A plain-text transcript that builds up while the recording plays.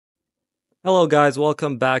Hello guys,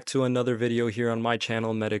 welcome back to another video here on my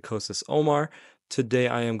channel, Medicosis Omar. Today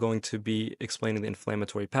I am going to be explaining the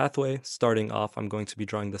inflammatory pathway. Starting off, I'm going to be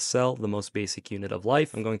drawing the cell, the most basic unit of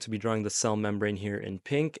life. I'm going to be drawing the cell membrane here in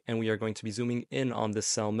pink, and we are going to be zooming in on the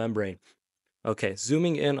cell membrane. Okay,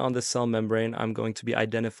 zooming in on the cell membrane, I'm going to be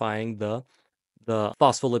identifying the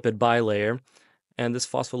phospholipid bilayer. And this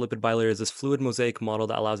phospholipid bilayer is this fluid mosaic model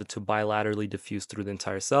that allows it to bilaterally diffuse through the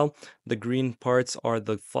entire cell. The green parts are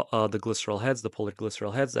the glycerol heads, the polar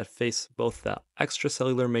glycerol heads that face both the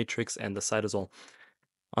extracellular matrix and the cytosol.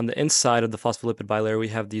 On the inside of the phospholipid bilayer, we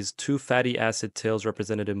have these two fatty acid tails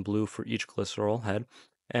represented in blue for each glycerol head,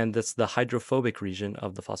 and that's the hydrophobic region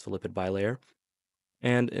of the phospholipid bilayer.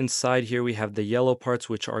 And inside here, we have the yellow parts,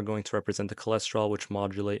 which are going to represent the cholesterol, which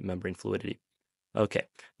modulate membrane fluidity. Okay,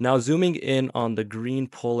 now zooming in on the green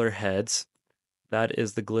polar heads, that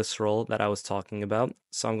is the glycerol that I was talking about.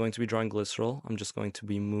 So I'm going to be drawing glycerol. I'm just going to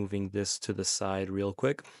be moving this to the side real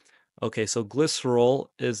quick. Okay, so glycerol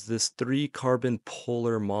is this 3-carbon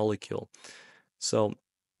polar molecule. So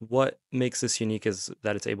what makes this unique is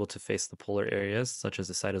that it's able to face the polar areas, such as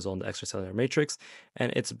the cytosol and the extracellular matrix,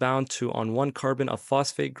 and it's bound to, on one carbon, a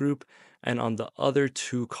phosphate group, and on the other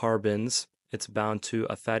 2 carbons, it's bound to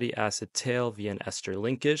a fatty acid tail via an ester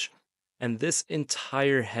linkage, and this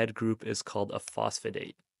entire head group is called a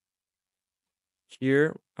phosphidate.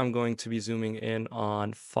 Here, I'm going to be zooming in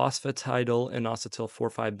on phosphatidyl inositol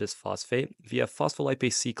 4,5-bisphosphate. Via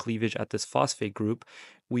phospholipase C cleavage at this phosphate group,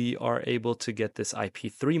 we are able to get this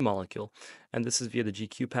IP3 molecule. And this is via the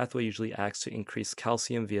GQ pathway, usually acts to increase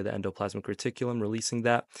calcium via the endoplasmic reticulum, releasing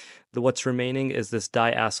that. What's remaining is this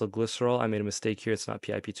diacylglycerol. I made a mistake here, it's not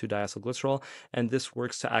PIP2 diacylglycerol. And this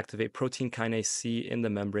works to activate protein kinase C in the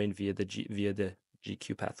membrane via the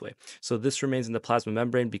GQ pathway. So this remains in the plasma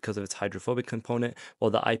membrane because of its hydrophobic component,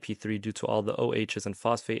 while the IP3, due to all the OHs and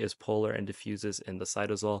phosphate, is polar and diffuses in the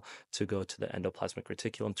cytosol to go to the endoplasmic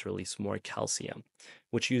reticulum to release more calcium,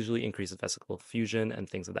 which usually increases vesicle fusion and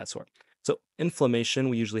things of that sort. So inflammation,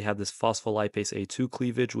 we usually have this phospholipase A2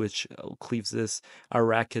 cleavage, which cleaves this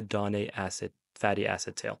arachidonic acid, fatty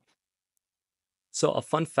acid tail. So a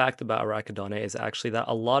fun fact about arachidonic is actually that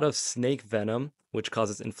a lot of snake venom, which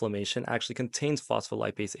causes inflammation, actually contains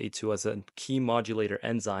phospholipase A2 as a key modulator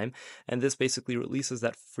enzyme, and this basically releases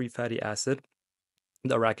that free fatty acid,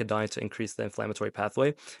 the arachidonic, to increase the inflammatory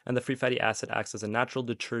pathway, and the free fatty acid acts as a natural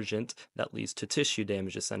detergent that leads to tissue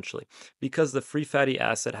damage, essentially. Because the free fatty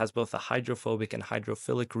acid has both a hydrophobic and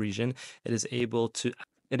hydrophilic region, it is able to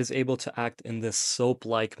act in this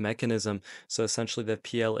soap-like mechanism. So essentially the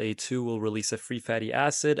PLA₂ will release a free fatty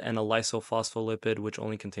acid and a lysophospholipid, which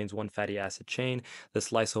only contains one fatty acid chain. This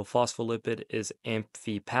lysophospholipid is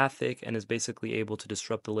amphipathic and is basically able to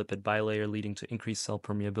disrupt the lipid bilayer, leading to increased cell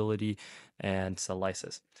permeability and cell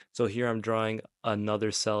lysis. So here I'm drawing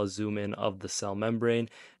another cell zoom in of the cell membrane,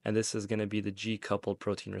 and this is going to be the G-coupled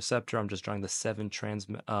protein receptor. I'm just drawing the 7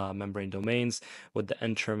 membrane domains, with the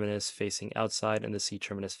N terminus facing outside and the C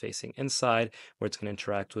terminus facing inside, where it's going to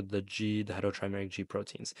interact with the heterotrimeric G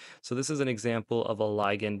proteins. So this is an example of a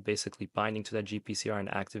ligand basically binding to that GPCR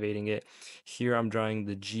and activating it. Here I'm drawing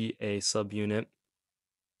the GA subunit.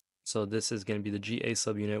 So this is going to be the GA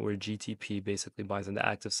subunit, where GTP basically binds in the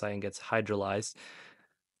active site and gets hydrolyzed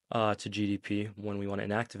to GDP when we want to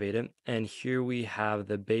inactivate it. And here we have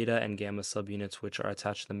the beta and gamma subunits, which are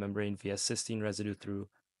attached to the membrane via cysteine residue through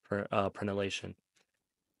prenylation.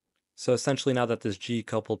 So essentially, now that this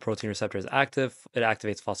G-coupled protein receptor is active, it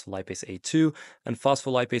activates phospholipase A2, and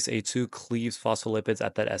phospholipase A2 cleaves phospholipids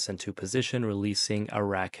at that SN2 position, releasing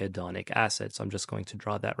arachidonic acid. So I'm just going to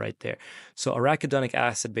draw that right there. So arachidonic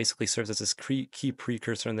acid basically serves as this key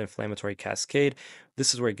precursor in the inflammatory cascade.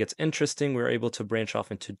 This is where it gets interesting. We're able to branch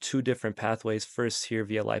off into 2 different pathways. First, here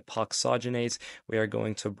via lipoxygenase, we are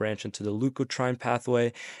going to branch into the leukotriene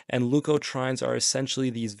pathway, and leukotrienes are essentially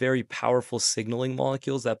these very powerful signaling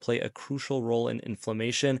molecules that play a crucial role in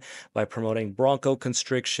inflammation by promoting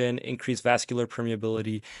bronchoconstriction, increased vascular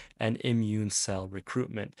permeability, and immune cell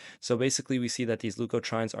recruitment. So basically, we see that these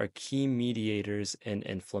leukotrienes are key mediators in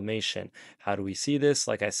inflammation. How do we see this?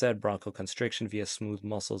 Like I said, bronchoconstriction via smooth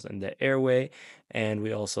muscles in the airway, and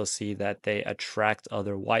we also see that they attract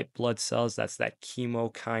other white blood cells. That's that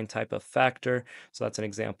chemokine type of factor. So that's an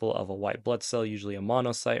example of a white blood cell, usually a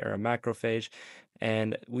monocyte or a macrophage.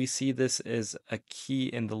 And we see this as a key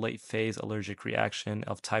in the late phase allergic reaction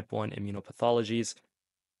of type 1 immunopathologies,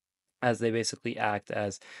 as they basically act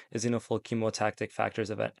as eosinophil chemotactic factors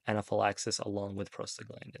of anaphylaxis along with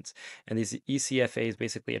prostaglandins. And these ECFAs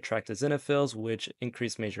basically attract eosinophils, which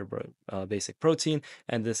increase major basic protein,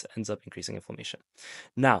 and this ends up increasing inflammation.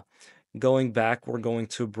 Now, Going back, we're going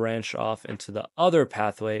to branch off into the other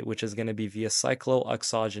pathway, which is going to be via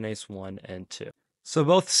cyclooxygenase 1 and 2. So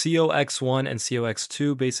both COX-1 and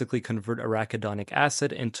COX-2 basically convert arachidonic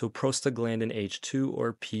acid into prostaglandin H2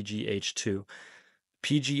 or PGH2.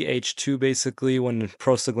 PGH2 basically, when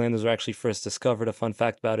prostaglandins were actually first discovered, a fun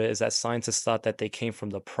fact about it is that scientists thought that they came from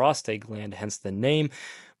the prostate gland, hence the name,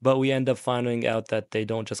 but we end up finding out that they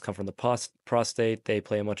don't just come from the prostate, they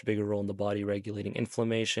play a much bigger role in the body, regulating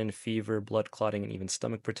inflammation, fever, blood clotting, and even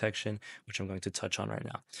stomach protection, which I'm going to touch on right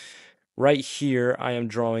now. Right here, I am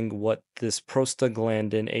drawing what this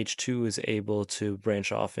prostaglandin H2 is able to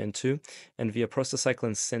branch off into. And via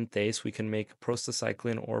prostacyclin synthase, we can make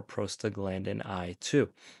prostacyclin or prostaglandin I2.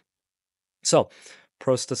 So,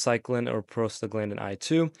 prostacyclin or prostaglandin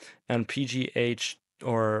I2 and PGH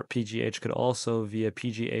or PGH could also via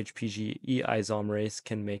PGH PGE isomerase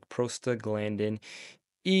can make prostaglandin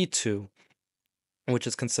E2, which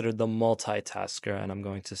is considered the multitasker, and I'm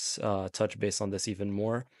going to touch base on this even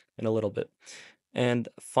more in a little bit. And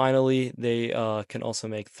finally, they can also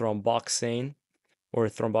make thromboxane or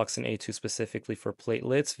thromboxane A2 specifically for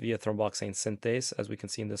platelets via thromboxane synthase, as we can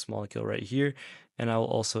see in this molecule right here, and I will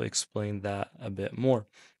also explain that a bit more.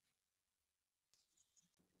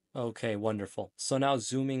 Okay, wonderful. So now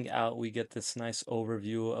zooming out, we get this nice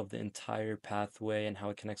overview of the entire pathway and how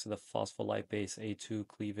it connects to the phospholipase A2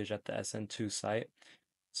 cleavage at the SN2 site.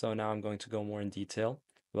 So now I'm going to go more in detail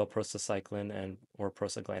about prostacyclin and or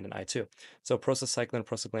prostaglandin I2. So prostacyclin,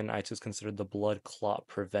 prostaglandin I2 is considered the blood clot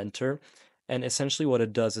preventer. And essentially what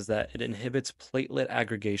it does is that it inhibits platelet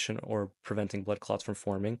aggregation or preventing blood clots from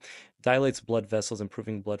forming, dilates blood vessels,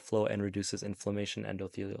 improving blood flow, and reduces inflammation in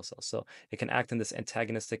endothelial cells. So it can act in this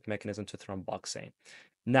antagonistic mechanism to thromboxane.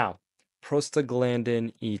 Now,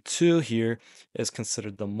 prostaglandin E2 here is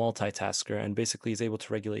considered the multitasker and basically is able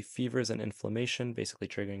to regulate fevers and inflammation, basically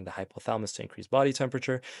triggering the hypothalamus to increase body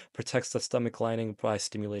temperature, protects the stomach lining by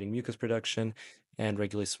stimulating mucus production, and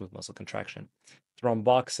regulates smooth muscle contraction.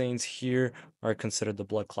 Thromboxanes here are considered the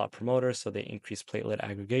blood clot promoter, so they increase platelet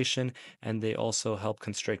aggregation, and they also help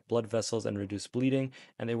constrict blood vessels and reduce bleeding,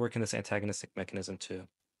 and they work in this antagonistic mechanism too.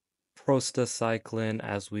 Prostacyclin,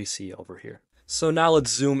 as we see over here. So now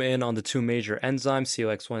let's zoom in on the two major enzymes,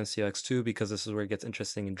 COX-1 and COX-2, because this is where it gets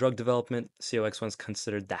interesting in drug development. COX-1 is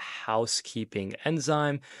considered the housekeeping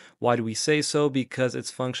enzyme. Why do we say so? Because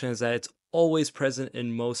its function is that it's always present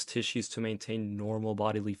in most tissues to maintain normal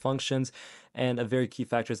bodily functions. And a very key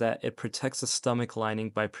factor is that it protects the stomach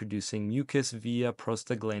lining by producing mucus via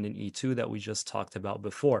prostaglandin E2 that we just talked about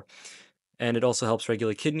before. And it also helps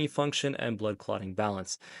regulate kidney function and blood clotting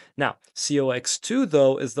balance. Now, COX-2,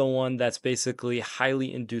 though, is the one that's basically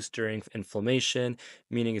highly induced during inflammation,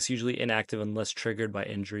 meaning it's usually inactive unless triggered by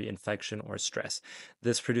injury, infection, or stress.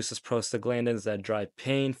 This produces prostaglandins that drive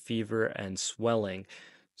pain, fever, and swelling.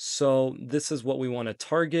 So, this is what we want to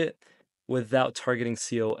target without targeting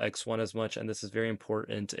COX-1 as much, and this is very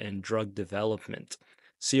important in drug development.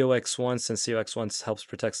 COX-1, since COX-1 helps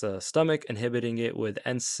protect the stomach, inhibiting it with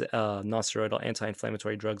non-steroidal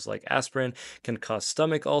anti-inflammatory drugs like aspirin can cause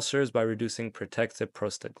stomach ulcers by reducing protective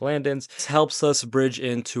prostaglandins. This helps us bridge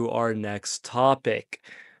into our next topic,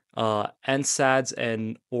 NSAIDs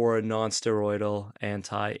and or non-steroidal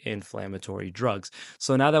anti-inflammatory drugs.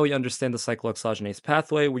 So now that we understand the cyclooxygenase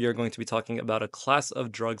pathway, we are going to be talking about a class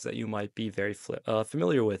of drugs that you might be very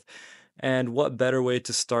familiar with. And what better way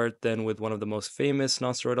to start than with one of the most famous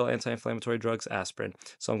nonsteroidal anti-inflammatory drugs, aspirin.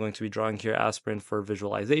 So I'm going to be drawing here aspirin for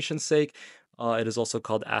visualization's sake. It is also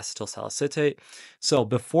called acetylsalicylic. So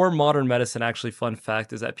before modern medicine, actually, fun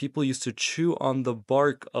fact is that people used to chew on the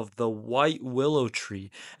bark of the white willow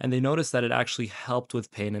tree, and they noticed that it actually helped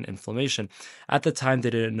with pain and inflammation. At the time,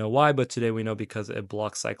 they didn't know why, but today we know because it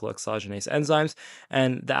blocks cyclooxygenase enzymes.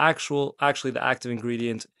 And the active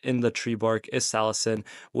ingredient in the tree bark is salicin,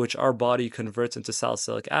 which our body converts into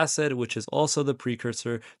salicylic acid, which is also the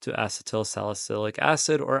precursor to acetylsalicylic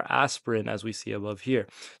acid or aspirin, as we see above here.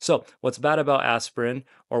 So what's bad about aspirin,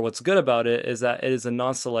 or what's good about it, is that it is a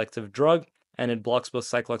non-selective drug and it blocks both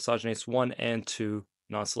cyclooxygenase 1 and 2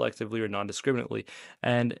 non-selectively or non-discriminately.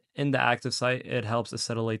 And in the active site, it helps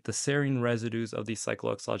acetylate the serine residues of these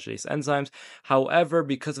cyclooxygenase enzymes. However,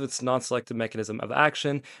 because of its non-selective mechanism of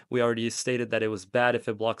action, we already stated that it was bad if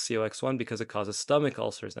it blocks COX-1 because it causes stomach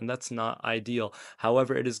ulcers, and that's not ideal.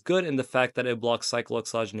 However, it is good in the fact that it blocks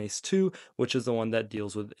cyclooxygenase 2, which is the one that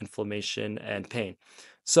deals with inflammation and pain.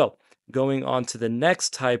 So, going on to the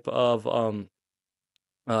next type of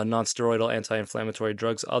non-steroidal anti-inflammatory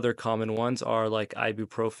drugs. Other common ones are like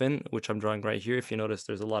ibuprofen, which I'm drawing right here. If you notice,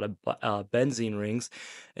 there's a lot of benzene rings.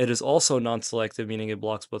 It is also non-selective, meaning it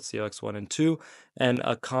blocks both COX-1 and 2. And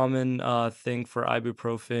a common thing for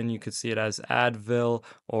ibuprofen, you could see it as Advil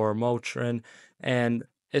or Motrin. And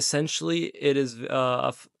essentially, it is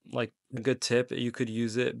like a good tip. You could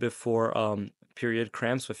use it before period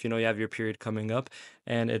cramps. If you know you have your period coming up,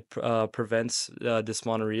 and it prevents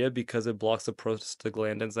dysmenorrhea because it blocks the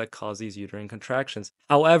prostaglandins that cause these uterine contractions.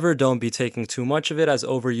 However, don't be taking too much of it, as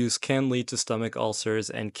overuse can lead to stomach ulcers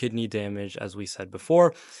and kidney damage, as we said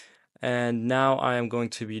before. And now I am going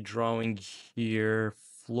to be drawing here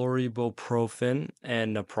floriboprofen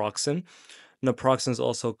and naproxen. Naproxen is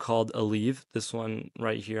also called Aleve. This one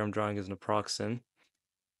right here I'm drawing is naproxen.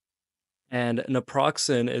 And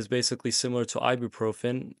naproxen is basically similar to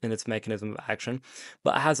ibuprofen in its mechanism of action,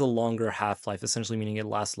 but it has a longer half-life, essentially meaning it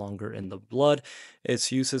lasts longer in the blood. Its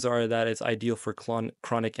uses are that it's ideal for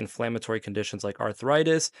chronic inflammatory conditions like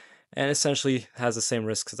arthritis, and essentially has the same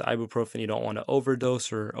risks as ibuprofen. You don't want to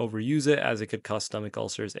overdose or overuse it, as it could cause stomach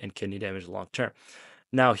ulcers and kidney damage long term.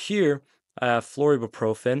 Now here, I have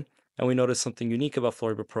floriboprofen, and we notice something unique about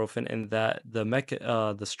floriboprofen in that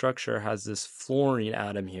the structure has this fluorine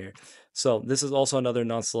atom here. So this is also another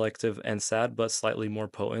non-selective NSAID, but slightly more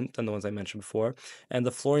potent than the ones I mentioned before. And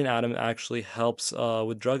the fluorine atom actually helps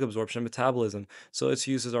with drug absorption and metabolism. So its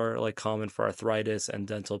uses are like common for arthritis and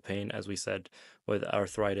dental pain, as we said with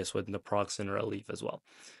arthritis with naproxen or Aleve as well.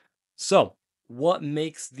 So what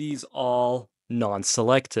makes these all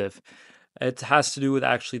non-selective? It has to do with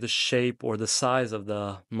actually the shape or the size of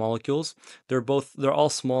the molecules. They're all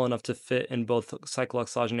small enough to fit in both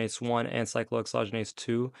cyclooxygenase 1 and cyclooxygenase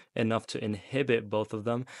 2, enough to inhibit both of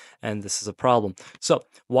them, and this is a problem. So,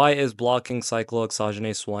 why is blocking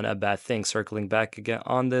cyclooxygenase 1 a bad thing? Circling back again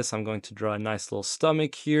on this, I'm going to draw a nice little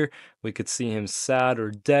stomach here. We could see him sad or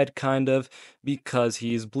dead kind of, because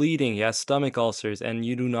he is bleeding. He has stomach ulcers, and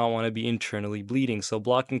you do not want to be internally bleeding. So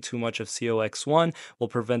blocking too much of COX-1 will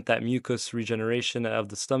prevent that mucus regeneration of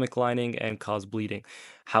the stomach lining and cause bleeding.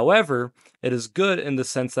 However, it is good in the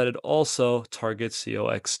sense that it also targets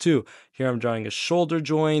COX-2. Here I'm drawing a shoulder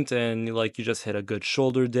joint, and like you just hit a good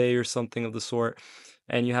shoulder day or something of the sort,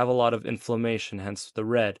 and you have a lot of inflammation, hence the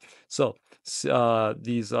red. So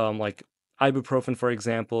these like ibuprofen, for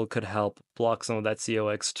example, could help block some of that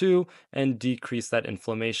COX-2 and decrease that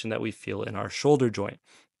inflammation that we feel in our shoulder joint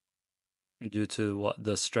due to what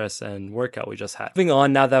the stress and workout we just had. Moving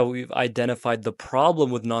on, now that we've identified the problem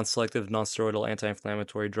with non-selective non-steroidal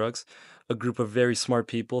anti-inflammatory drugs, a group of very smart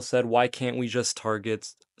people said, why can't we just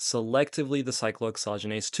target selectively the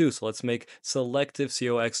cyclooxygenase 2? So let's make selective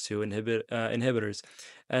COX-2 inhibitors.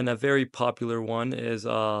 And a very popular one is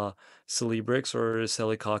Celebrex or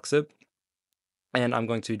Celecoxib. And I'm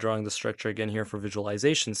going to be drawing the structure again here for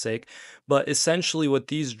visualization's sake. But essentially what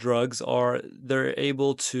these drugs are, they're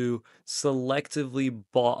able to selectively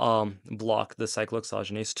block the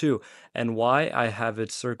cyclooxygenase 2. And why? I have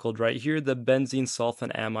it circled right here, the benzene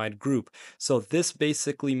sulfonamide group. So this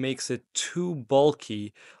basically makes it too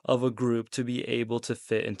bulky of a group to be able to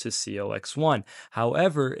fit into COX-1.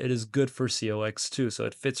 However, it is good for COX-2. So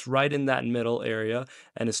it fits right in that middle area,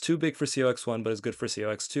 and is too big for COX-1, but is good for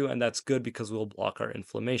COX-2, and that's good because we'll block our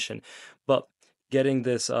inflammation. But getting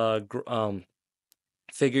this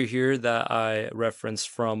figure here that I referenced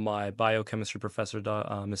from my biochemistry professor,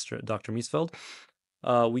 Dr. Miesfeld,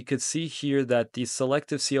 we could see here that the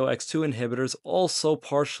selective COX-2 inhibitors also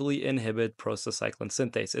partially inhibit prostacyclin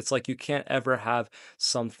synthase. It's like you can't ever have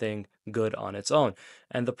something good on its own.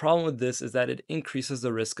 And the problem with this is that it increases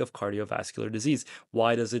the risk of cardiovascular disease.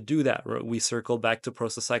 Why does it do that? We circle back to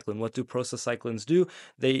prostacyclin. What do prostacyclins do?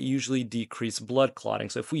 They usually decrease blood clotting.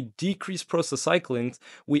 So if we decrease prostacyclins,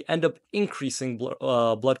 we end up increasing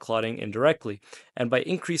blood clotting indirectly. And by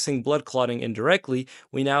increasing blood clotting indirectly,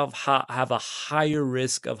 we now have a higher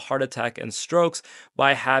risk of heart attack and strokes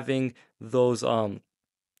by having those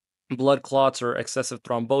blood clots or excessive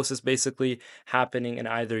thrombosis basically happening in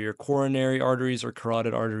either your coronary arteries or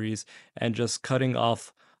carotid arteries, and just cutting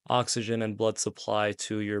off oxygen and blood supply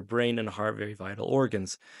to your brain and heart, very vital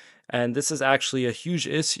organs. And this is actually a huge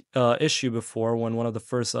issue before, when one of the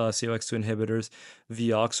first COX-2 inhibitors,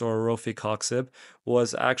 Vioxx or rofecoxib,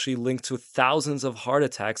 was actually linked to thousands of heart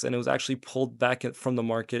attacks, and it was actually pulled back from the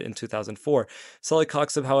market in 2004.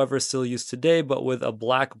 Celecoxib, however, is still used today, but with a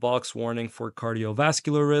black box warning for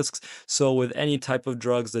cardiovascular risks. So with any type of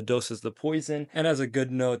drugs, the dose is the poison. And as a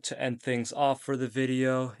good note to end things off for the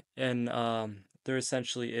video, and there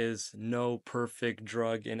essentially is no perfect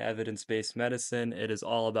drug in evidence-based medicine. It is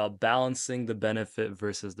all about balancing the benefit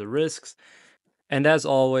versus the risks. And as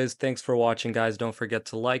always, thanks for watching, guys. Don't forget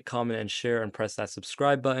to like, comment, and share, and press that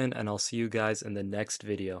subscribe button, and I'll see you guys in the next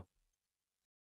video.